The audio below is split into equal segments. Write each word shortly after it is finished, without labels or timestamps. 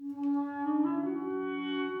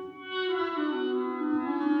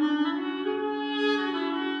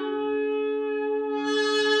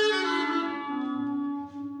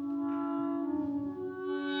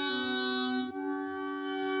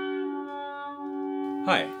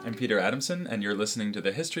Hi, I'm Peter Adamson, and you're listening to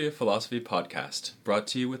the History of Philosophy podcast, brought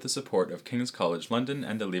to you with the support of King's College London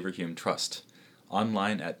and the Leverhulme Trust,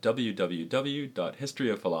 online at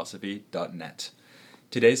www.historyofphilosophy.net.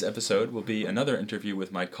 Today's episode will be another interview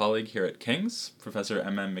with my colleague here at King's, Professor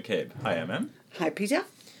M.M. McCabe. Hi, M.M. Hi, Peter.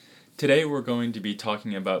 Today we're going to be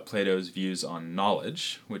talking about Plato's views on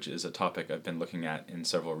knowledge, which is a topic I've been looking at in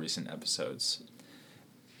several recent episodes.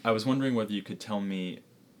 I was wondering whether you could tell me,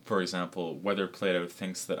 for example, whether Plato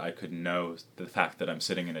thinks that I could know the fact that I'm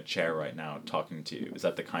sitting in a chair right now talking to you. Is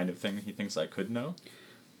that the kind of thing he thinks I could know?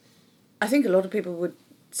 I think a lot of people would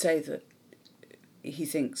say that he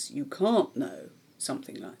thinks you can't know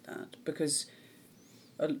something like that, because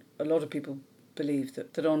a lot of people believe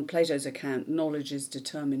that on Plato's account, knowledge is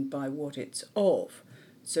determined by what it's of,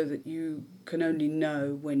 so that you can only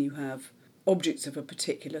know when you have objects of a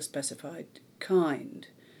particular specified kind.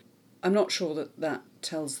 I'm not sure that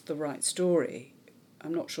tells the right story.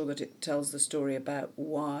 I'm not sure that it tells the story about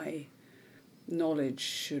why knowledge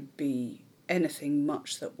should be anything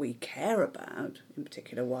much that we care about, in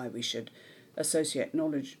particular why we should associate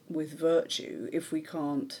knowledge with virtue if we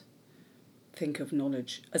can't think of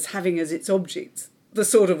knowledge as having as its objects the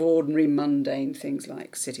sort of ordinary mundane things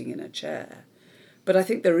like sitting in a chair. But I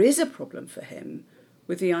think there is a problem for him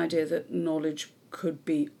with the idea that knowledge could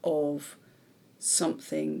be of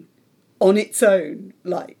something on its own,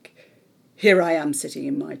 like, here I am sitting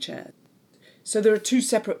in my chair. So there are two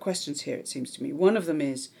separate questions here, it seems to me. One of them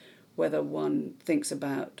is whether one thinks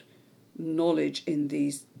about knowledge in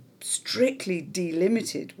these strictly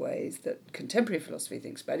delimited ways that contemporary philosophy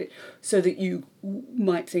thinks about it, so that you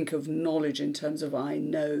might think of knowledge in terms of I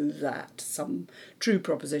know that, some true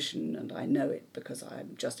proposition, and I know it because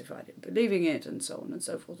I'm justified in believing it, and so on and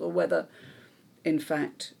so forth, or whether, in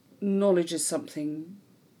fact, knowledge is something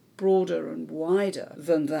broader and wider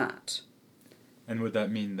than that. And would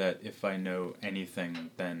that mean that if I know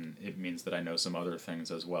anything, then it means that I know some other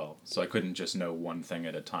things as well? So I couldn't just know one thing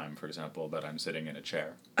at a time, for example, that I'm sitting in a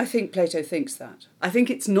chair? I think Plato thinks that. I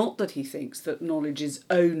think it's not that he thinks that knowledge is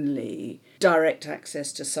only direct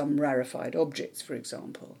access to some rarefied objects, for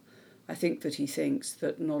example. I think that he thinks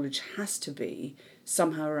that knowledge has to be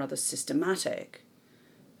somehow or other systematic.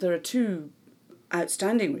 There are two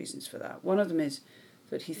outstanding reasons for that. One of them is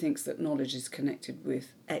that he thinks that knowledge is connected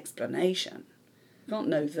with explanation. You can't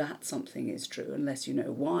know that something is true unless you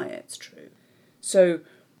know why it's true. So,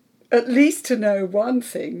 at least to know one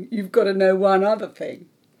thing, you've got to know one other thing.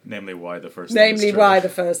 Namely why the first thing is true. Namely why the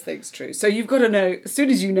first thing's true. So you've got to know, as soon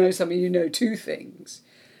as you know something, you know two things.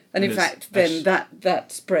 And in fact, then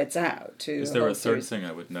that spreads out to... Is there a third thing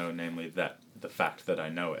I would know, namely that the fact that I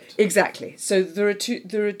know it? Exactly. So there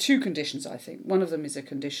are two conditions, I think. One of them is a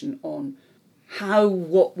condition on how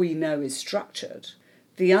what we know is structured.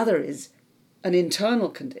 The other is an internal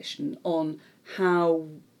condition on how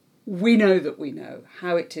we know that we know,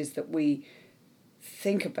 how it is that we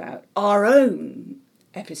think about our own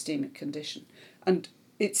epistemic condition. And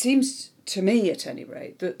it seems to me, at any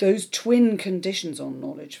rate, that those twin conditions on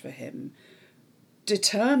knowledge for him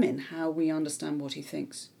determine how we understand what he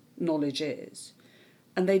thinks knowledge is.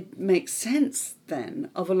 And they make sense, then,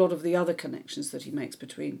 of a lot of the other connections that he makes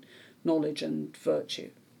between knowledge and virtue.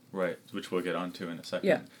 Right, which we'll get onto in a second.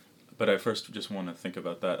 Yeah. But I first just want to think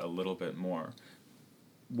about that a little bit more.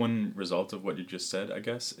 One result of what you just said, I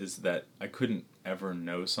guess, is that I couldn't ever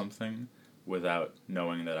know something without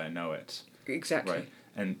knowing that I know it. Exactly. Right.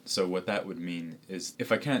 And so what that would mean is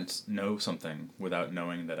if I can't know something without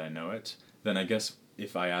knowing that I know it, then I guess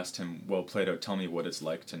if I asked him, well, Plato, tell me what it's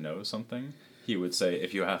like to know something, he would say,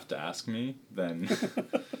 if you have to ask me, then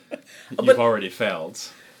you've already failed.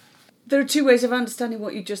 There are two ways of understanding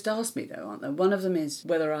what you just asked me, though, aren't there? One of them is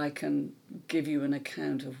whether I can give you an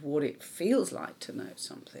account of what it feels like to know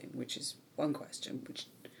something, which is one question, which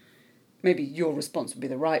maybe your response would be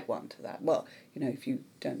the right one to that. Well, if you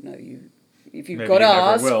don't know, if you've got to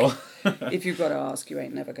ask, if you've got to ask, you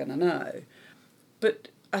ain't never going to know. But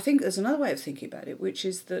I think there's another way of thinking about it, which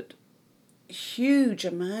is that huge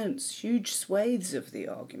swathes of the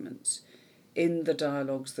arguments in the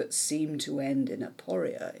dialogues that seem to end in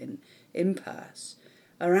aporia, in impasse,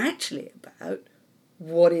 are actually about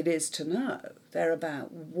what it is to know. They're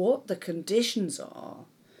about what the conditions are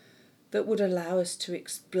that would allow us to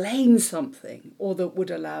explain something, or that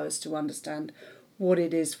would allow us to understand what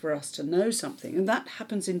it is for us to know something. And that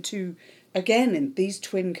happens in these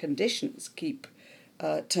twin conditions keep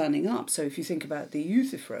turning up. So if you think about the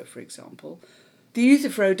Euthyphro, for example, the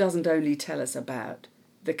Euthyphro doesn't only tell us about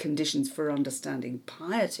the conditions for understanding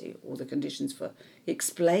piety, or the conditions for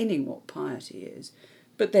explaining what piety is,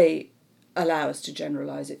 but they allow us to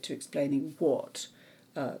generalise it to explaining what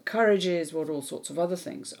courage is, what all sorts of other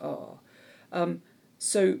things are.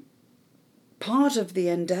 So part of the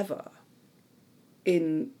endeavour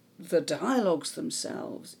in the dialogues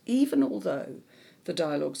themselves, even although the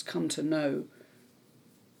dialogues come to no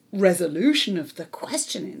resolution of the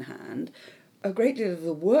question in hand, a great deal of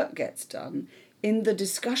the work gets done in the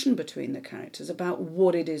discussion between the characters about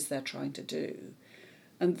what it is they're trying to do.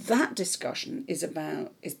 And that discussion is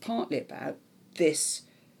partly about this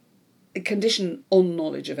condition on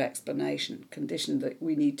knowledge of explanation, condition that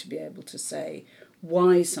we need to be able to say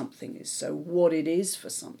why something is so, what it is for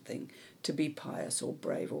something to be pious or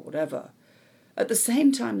brave or whatever. At the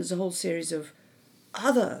same time, there's a whole series of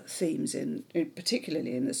other themes,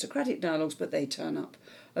 particularly in the Socratic dialogues, but they turn up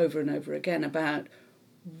over and over again, about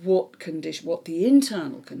what the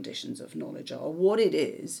internal conditions of knowledge are, what it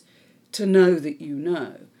is to know that you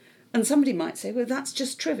know. And somebody might say, well, that's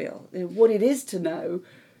just trivial. What it is to know,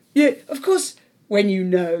 yeah, of course, when you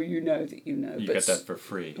know that you know. You get that for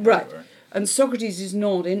free. Right. However. And Socrates is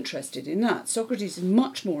not interested in that. Socrates is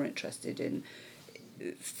much more interested in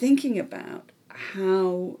thinking about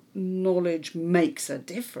how knowledge makes a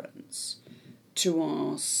difference to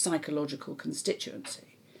our psychological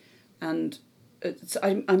constituency. And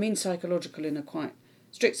I mean psychological in a quite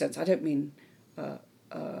strict sense. I don't mean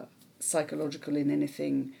psychological in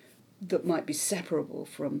anything that might be separable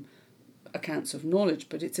from accounts of knowledge,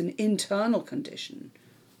 but it's an internal condition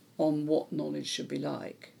on what knowledge should be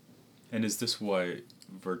like. And is this why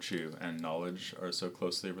virtue and knowledge are so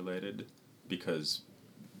closely related? Because,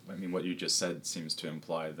 I mean, what you just said seems to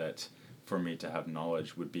imply that for me to have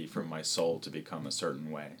knowledge would be for my soul to become a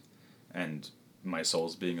certain way. And my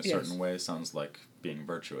soul's being a certain way sounds like being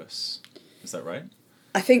virtuous. Is that right?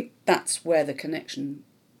 I think that's where the connection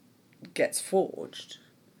gets forged.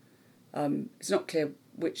 It's not clear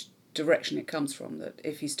which direction it comes from, that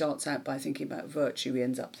if he starts out by thinking about virtue, he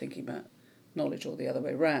ends up thinking about knowledge, or the other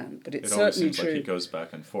way round. But it's certainly seems true. Like he goes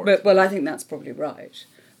back and forth. But, well, I think that's probably right.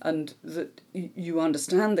 And that you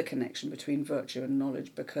understand the connection between virtue and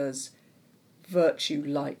knowledge because virtue,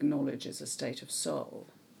 like knowledge, is a state of soul.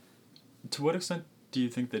 To what extent do you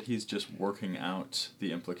think that he's just working out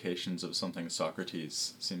the implications of something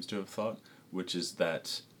Socrates seems to have thought, which is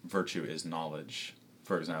that virtue is knowledge?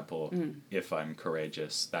 For example, if I'm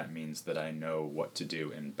courageous, that means that I know what to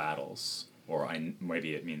do in battles. Or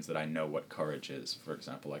maybe it means that I know what courage is. For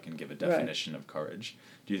example, I can give a definition of courage.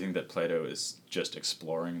 Do you think that Plato is just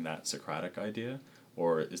exploring that Socratic idea?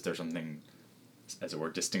 Or is there something, as it were,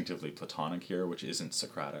 distinctively Platonic here, which isn't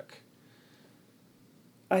Socratic?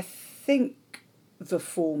 I think the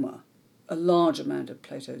former. A large amount of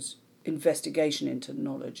Plato's investigation into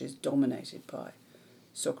knowledge is dominated by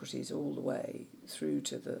Socrates all the way through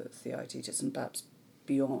to the Theaetetus and perhaps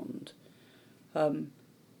beyond.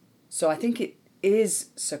 So I think it is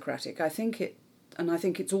Socratic. I think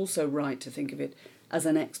it's also right to think of it as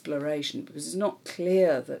an exploration, because it's not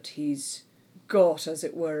clear that he's got, as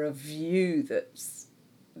it were, a view that's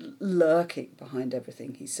lurking behind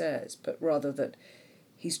everything he says, but rather that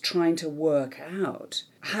he's trying to work out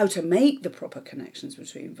how to make the proper connections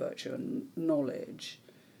between virtue and knowledge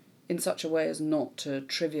in such a way as not to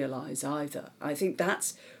trivialise either. I think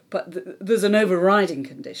there's an overriding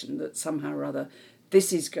condition that somehow or other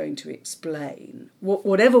this is going to explain,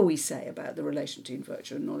 whatever we say about the relation between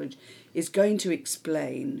virtue and knowledge, is going to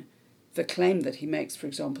explain the claim that he makes, for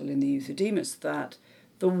example, in the Euthydemus, that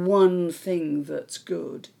the one thing that's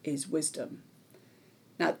good is wisdom.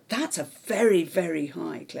 Now, that's a very, very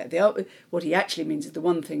high claim. What he actually means is the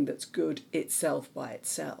one thing that's good itself by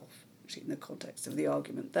itself, actually in the context of the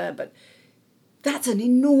argument there, but that's an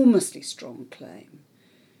enormously strong claim.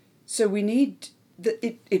 So we need...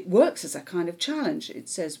 It works as a kind of challenge. It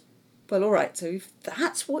says, well, all right, so if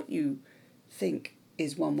that's what you think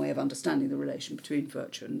is one way of understanding the relation between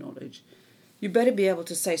virtue and knowledge, you better be able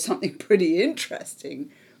to say something pretty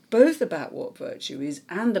interesting, both about what virtue is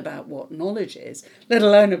and about what knowledge is, let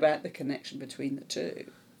alone about the connection between the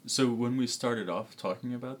two. So when we started off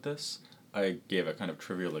talking about this, I gave a kind of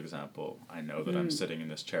trivial example. I know that I'm sitting in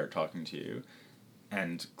this chair talking to you,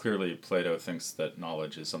 and clearly Plato thinks that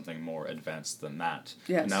knowledge is something more advanced than that.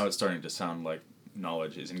 Yes. And now it's starting to sound like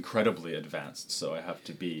knowledge is incredibly advanced, so I have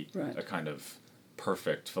to be a kind of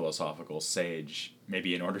perfect philosophical sage,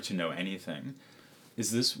 maybe in order to know anything.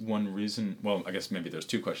 Is this one reason... Well, I guess maybe there's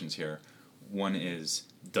two questions here. One is,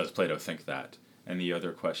 does Plato think that? And the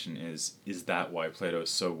other question is that why Plato is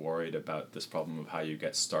so worried about this problem of how you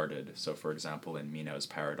get started? So, for example, in Meno's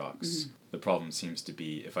paradox, the problem seems to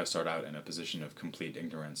be, if I start out in a position of complete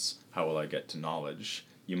ignorance, how will I get to knowledge?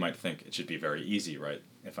 you might think it should be very easy, right?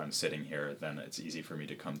 If I'm sitting here, then it's easy for me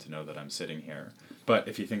to come to know that I'm sitting here. But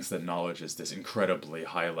if he thinks that knowledge is this incredibly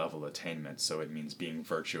high-level attainment, so it means being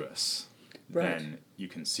virtuous, then you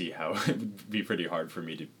can see how it would be pretty hard for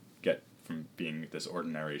me to get from being this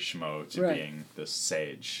ordinary schmo to being this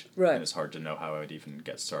sage. Right. And it's hard to know how I would even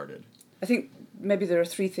get started. I think maybe there are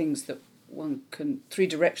three directions one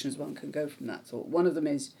can go from that thought. One of them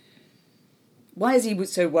is, why is he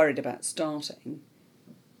so worried about starting?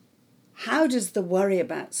 How does the worry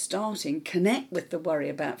about starting connect with the worry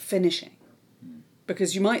about finishing?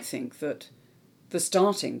 Because you might think that the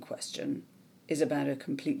starting question is about a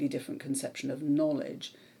completely different conception of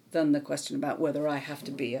knowledge than the question about whether I have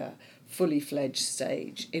to be a fully fledged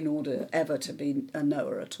sage in order ever to be a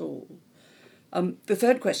knower at all. The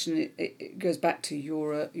third question, it goes back to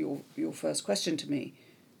your first question to me,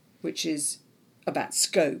 which is about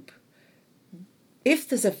scope. If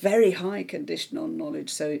there's a very high condition on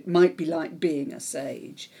knowledge, so it might be like being a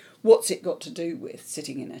sage, what's it got to do with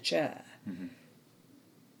sitting in a chair? Mm-hmm.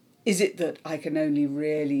 Is it that I can only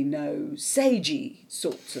really know sagey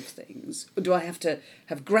sorts of things? Or do I have to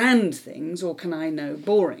have grand things, or can I know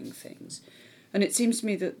boring things? And it seems to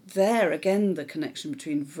me that there, again, the connection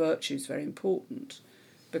between virtue is very important,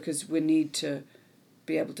 because we need to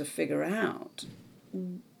be able to figure out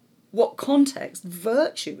what context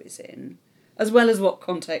virtue is in, as well as what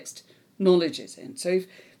context knowledge is in. So if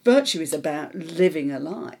virtue is about living a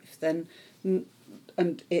life, then,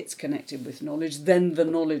 and it's connected with knowledge, then the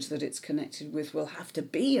knowledge that it's connected with will have to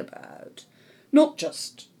be about not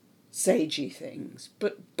just sagey things,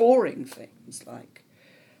 but boring things like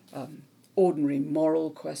ordinary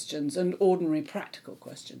moral questions and ordinary practical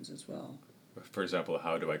questions as well. For example,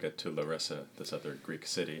 how do I get to Larissa, this other Greek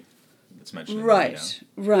city that's mentioned? Right.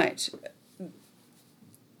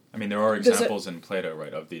 I mean, there are examples in Plato,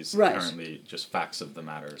 right, of these apparently just facts of the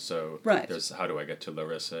matter. So there's how do I get to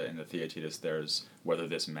Larissa? In the Theaetetus, there's whether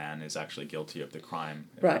this man is actually guilty of the crime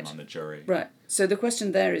if I'm on the jury. Right. So the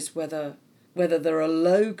question there is whether there are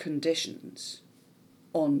low conditions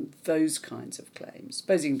on those kinds of claims.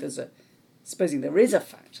 Supposing there is a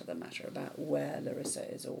fact of the matter about where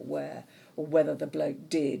Larissa is, or whether the bloke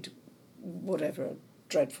did whatever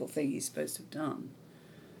dreadful thing he's supposed to have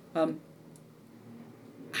done.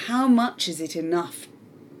 How much is it enough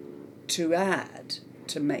to add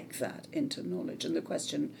to make that into knowledge? And the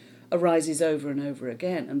question arises over and over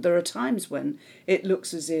again. And there are times when it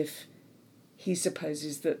looks as if he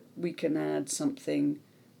supposes that we can add something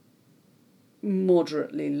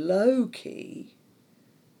moderately low-key,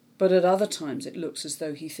 but at other times it looks as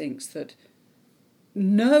though he thinks that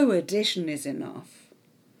no addition is enough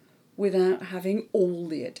without having all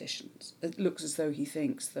the additions. It looks as though he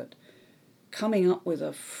thinks that coming up with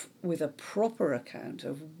a proper account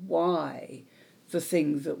of why the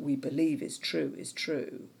thing that we believe is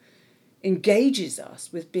true, engages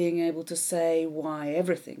us with being able to say why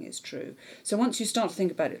everything is true. So once you start to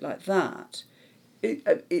think about it like that,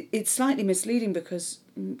 it's slightly misleading, because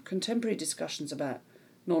contemporary discussions about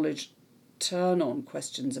knowledge turn on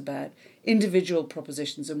questions about individual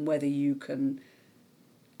propositions and whether you can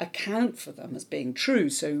account for them as being true.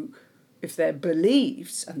 So if they're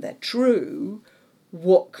beliefs and they're true,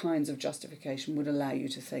 what kinds of justification would allow you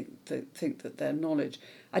to think that they're knowledge?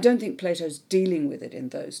 I don't think Plato's dealing with it in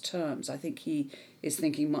those terms. I think he is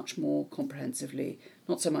thinking much more comprehensively,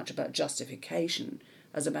 not so much about justification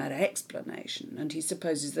as about explanation. And he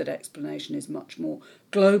supposes that explanation is much more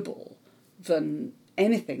global than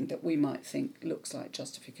anything that we might think looks like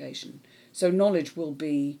justification. So knowledge will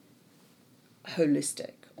be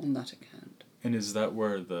holistic on that account. And is that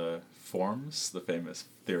where the forms, the famous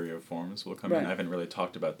theory of forms, will come in? I haven't really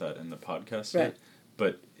talked about that in the podcast yet.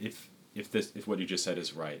 But if what you just said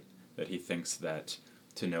is right, that he thinks that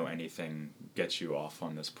to know anything gets you off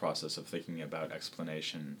on this process of thinking about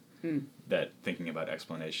explanation, that thinking about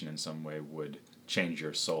explanation in some way would change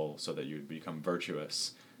your soul so that you would become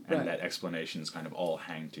virtuous, and that explanations kind of all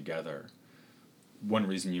hang together. One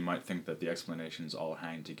reason you might think that the explanations all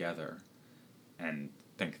hang together and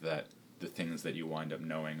think that the things that you wind up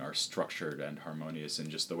knowing are structured and harmonious in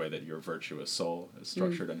just the way that your virtuous soul is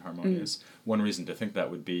structured and harmonious. One reason to think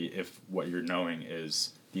that would be if what you're knowing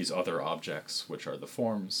is these other objects, which are the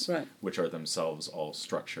forms, which are themselves all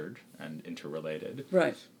structured and interrelated.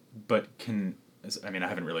 Right. But I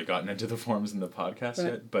haven't really gotten into the forms in the podcast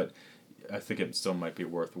yet, but I think it still might be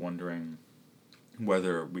worth wondering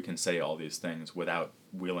whether we can say all these things without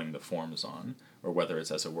wheeling the forms on, or whether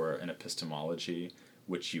it's, as it were, an epistemology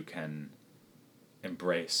which you can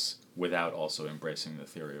embrace without also embracing the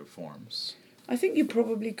theory of forms. I think you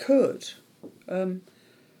probably could.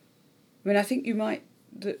 I think you might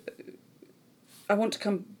I want to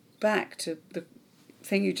come back to the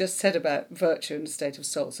thing you just said about virtue and a state of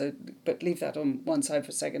soul. So, but leave that on one side for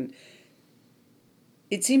a second.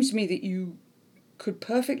 It seems to me that you could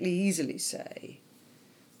perfectly easily say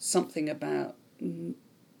something about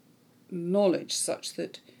knowledge such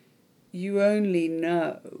that you only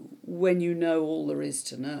know when you know all there is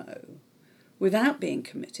to know, without being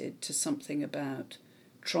committed to something about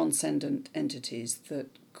transcendent entities that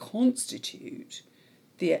constitute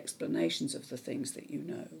the explanations of the things that you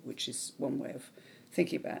know, which is one way of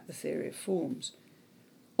thinking about the theory of forms.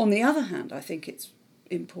 On the other hand, I think it's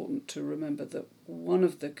important to remember that one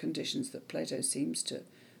of the conditions that Plato seems to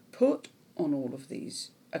put on all of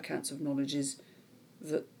these accounts of knowledge is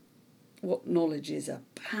that what knowledge is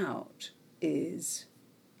about is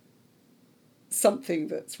something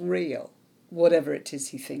that's real, whatever it is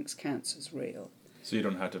he thinks counts as real. So you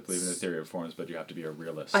don't have to believe in the theory of forms, but you have to be a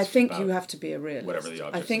realist. I think you have to be a realist. Whatever the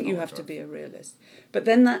object. I think you have to be a realist. But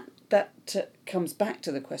then that comes back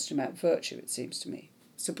to the question about virtue, it seems to me.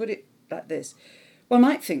 So put it like this. One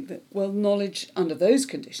might think that, well, knowledge under those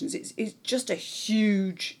conditions is just a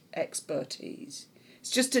huge expertise.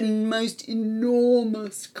 It's just a most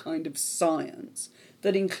enormous kind of science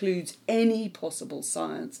that includes any possible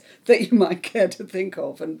science that you might care to think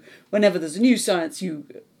of. And whenever there's a new science,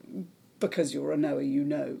 because you're a knower, you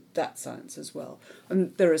know that science as well.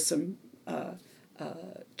 And there are some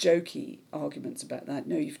jokey arguments about that.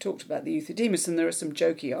 No, you've talked about the Euthydemus, and there are some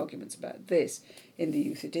jokey arguments about this in the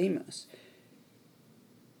Euthydemus.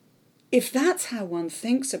 If that's how one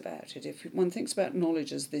thinks about it, if one thinks about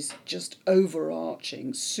knowledge as this just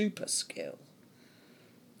overarching super skill,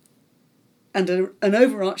 and an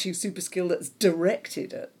overarching super skill that's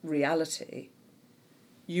directed at reality,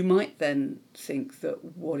 you might then think that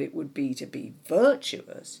what it would be to be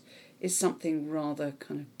virtuous is something rather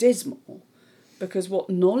kind of dismal, because what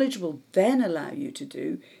knowledge will then allow you to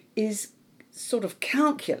do is sort of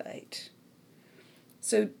calculate.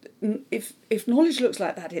 So if knowledge looks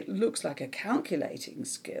like that, it looks like a calculating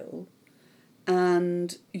skill,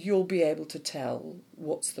 and you'll be able to tell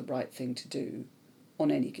what's the right thing to do on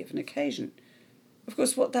any given occasion. Of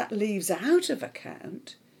course, what that leaves out of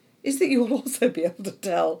account is that you'll also be able to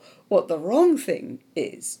tell what the wrong thing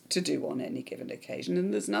is to do on any given occasion,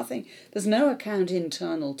 and there's no account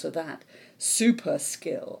internal to that super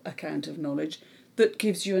skill account of knowledge that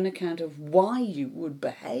gives you an account of why you would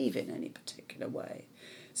behave in any particular way.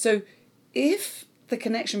 So if the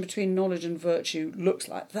connection between knowledge and virtue looks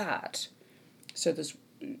like that, so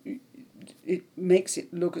it makes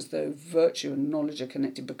it look as though virtue and knowledge are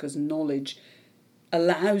connected because knowledge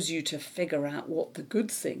allows you to figure out what the good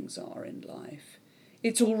things are in life,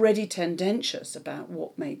 it's already tendentious about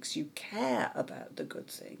what makes you care about the good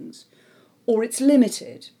things, or it's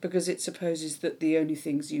limited because it supposes that the only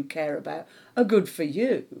things you care about are good for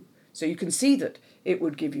you. So you can see that it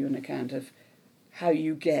would give you an account of how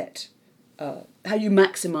you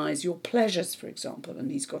maximise your pleasures, for example,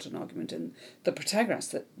 and he's got an argument in the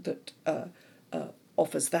Protagoras that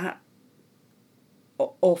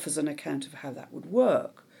offers an account of how that would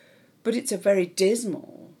work. But it's a very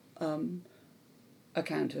dismal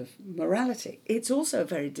account of morality. It's also a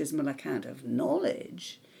very dismal account of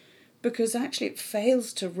knowledge, because actually it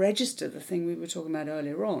fails to register the thing we were talking about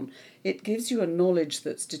earlier on. It gives you a knowledge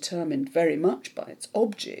that's determined very much by its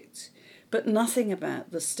objects, but nothing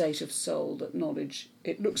about the state of soul that knowledge,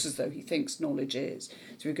 it looks as though he thinks knowledge is.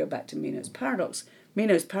 So we go back to Meno's paradox.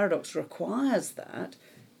 Meno's paradox requires that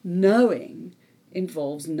knowing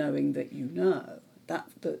involves knowing that you know.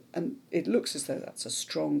 And it looks as though that's a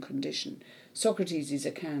strong condition. Socrates'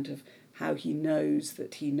 account of how he knows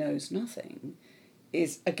that he knows nothing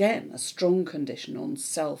is, again, a strong condition on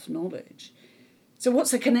self-knowledge. So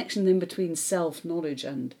what's the connection then between self-knowledge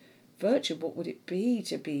and virtue? What would it be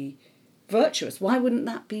to be virtuous? Why wouldn't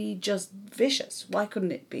that be just vicious? Why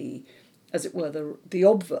couldn't it be, as it were, the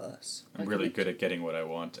obverse? I'm really good at getting what I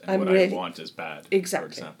want, and I want is bad, exactly,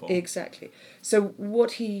 for example. Exactly. So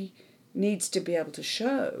what he needs to be able to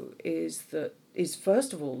show is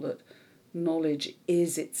first of all that knowledge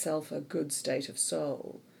is itself a good state of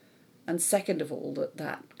soul, and second of all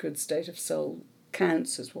that good state of soul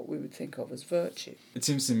counts as what we would think of as virtue. It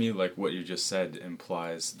seems to me like what you just said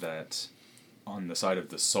implies that on the side of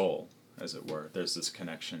the soul, as it were, there's this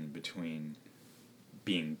connection between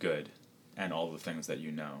being good and all the things that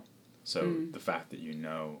you know. So the fact that you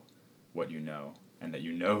know what you know, and that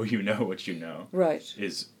you know what you know, right,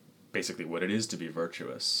 is basically what it is to be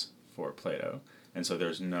virtuous for Plato. And so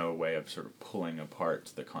there's no way of sort of pulling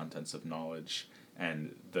apart the contents of knowledge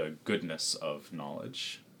and the goodness of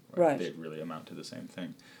knowledge. Right. They really amount to the same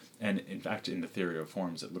thing. And in fact, in the theory of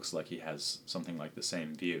forms, it looks like he has something like the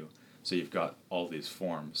same view. So you've got all these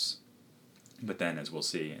forms, but then, as we'll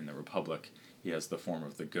see in the Republic, he has the form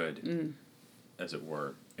of the good, as it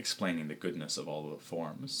were, explaining the goodness of all the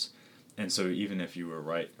forms. And so even if you were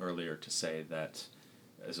right earlier to say that,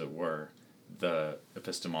 as it were, the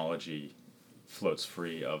epistemology floats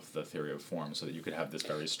free of the theory of forms, so that you could have this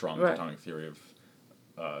very strong Platonic theory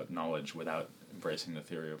of knowledge without embracing the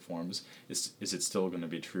theory of forms, is it still going to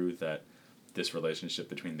be true that this relationship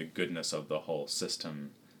between the goodness of the whole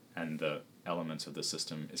system and the elements of the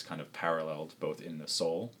system is kind of paralleled both in the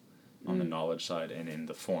soul on the knowledge side and in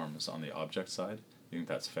the forms on the object side? You think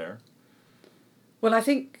that's fair? Well, I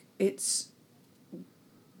think it's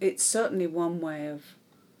certainly one way of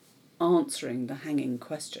answering the hanging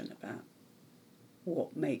question about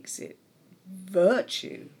what makes it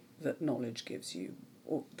virtue that knowledge gives you,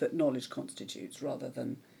 or that knowledge constitutes, rather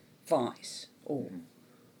than vice or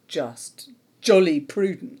just jolly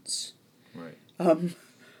prudence. Right. I'm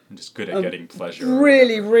just good at getting pleasure.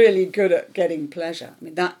 Really, really good at getting pleasure. I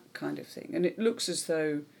mean, that kind of thing. And it looks as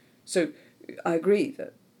though... So I agree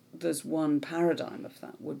that there's one paradigm of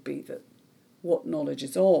that would be that what knowledge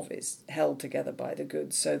is of is held together by the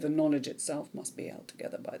good, so the knowledge itself must be held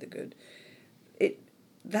together by the good.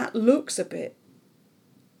 That looks a bit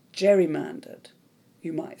gerrymandered,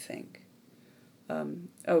 you might think.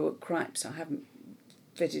 Cripes, I haven't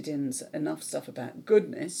fitted in enough stuff about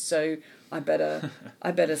goodness, so I better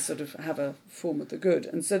sort of have a form of the good.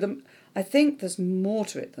 And so I think there's more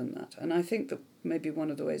to it than that. And I think that maybe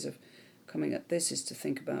one of the ways of coming at this is to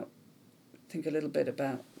think a little bit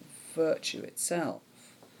about virtue itself,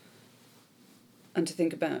 and to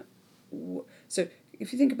think about... So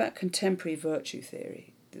if you think about contemporary virtue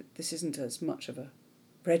theory, this isn't as much of a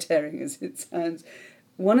red herring as it sounds.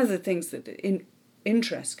 One of the things that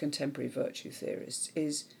interests contemporary virtue theorists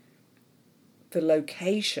is the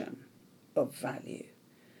location of value.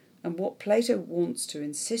 And what Plato wants to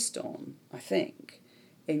insist on, I think,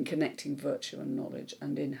 in connecting virtue and knowledge,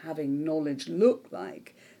 and in having knowledge look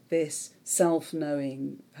like this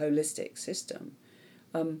self-knowing holistic system,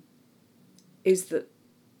 is that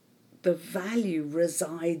the value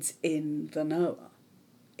resides in the knower,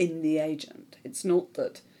 in the agent. It's not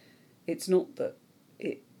that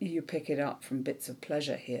you pick it up from bits of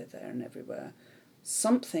pleasure here, there, and everywhere.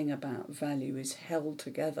 Something about value is held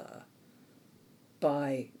together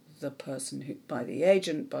by by the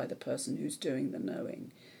agent, by the person who's doing the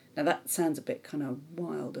knowing. Now that sounds a bit kind of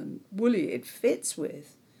wild and woolly. It fits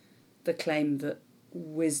with the claim that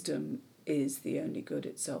wisdom is the only good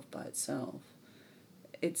itself by itself.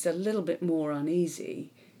 It's a little bit more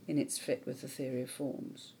uneasy in its fit with the theory of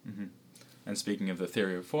forms. Mm-hmm. And speaking of the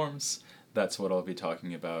theory of forms, that's what I'll be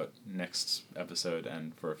talking about next episode,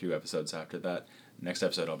 and for a few episodes after that. Next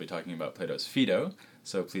episode I'll be talking about Plato's Phaedo,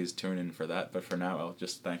 so please tune in for that. But for now, I'll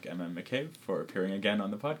just thank M.M. McCabe for appearing again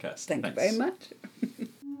on the podcast. Thank you very much.